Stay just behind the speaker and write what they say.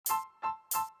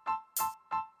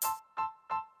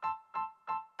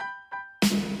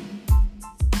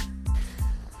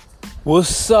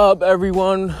What's up,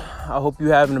 everyone? I hope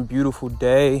you're having a beautiful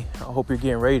day. I hope you're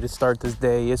getting ready to start this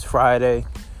day. It's Friday.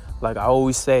 Like I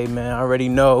always say, man, I already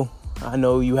know. I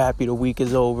know you happy the week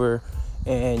is over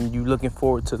and you looking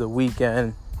forward to the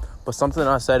weekend. But something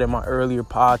I said in my earlier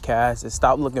podcast is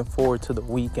stop looking forward to the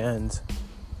weekends.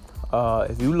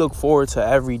 If you look forward to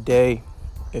every day,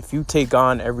 if you take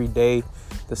on every day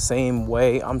the same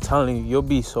way, I'm telling you, you'll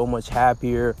be so much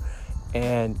happier.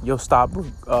 And you'll stop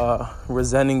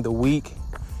resenting the week,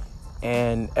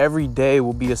 and every day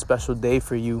will be a special day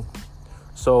for you.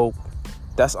 So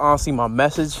that's honestly my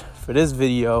message for this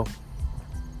video.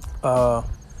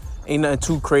 Ain't nothing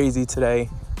too crazy today,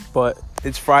 but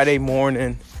it's Friday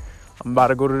morning. I'm about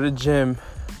to go to the gym,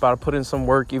 about to put in some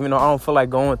work, even though I don't feel like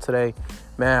going today.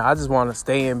 Man, I just want to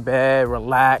stay in bed,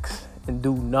 relax, and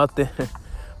do nothing.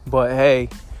 But hey,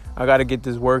 I got to get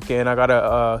this work in. I got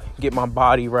to get my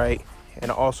body right. And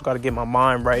I also got to get my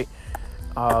mind right.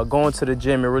 Going to the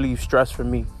gym, it relieves stress for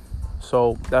me.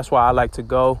 So that's why I like to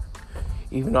go,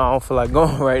 even though I don't feel like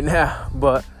going right now.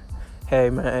 But hey,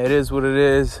 man, it is what it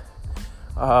is.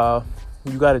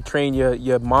 You got to train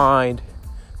your mind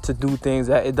to do things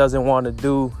that it doesn't want to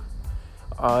do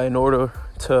in order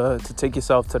to take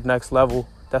yourself to the next level.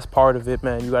 That's part of it,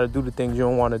 man. You got to do the things you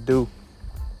don't want to do.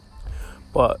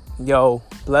 But, yo,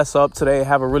 bless up today.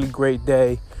 Have a really great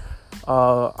day.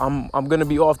 I'm gonna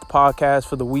be off the podcast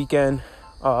for the weekend,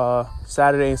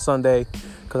 Saturday and Sunday,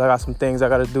 because I got some things I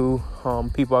gotta do,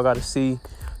 people I gotta see.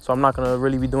 So I'm not gonna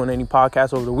really be doing any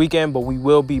podcasts over the weekend, but we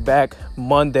will be back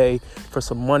Monday for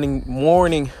some Monday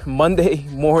morning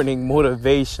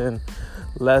motivation.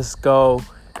 Let's go.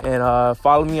 And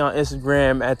follow me on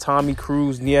Instagram at Tommy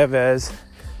Cruz Nieves,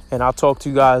 and I'll talk to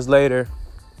you guys later.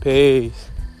 Peace.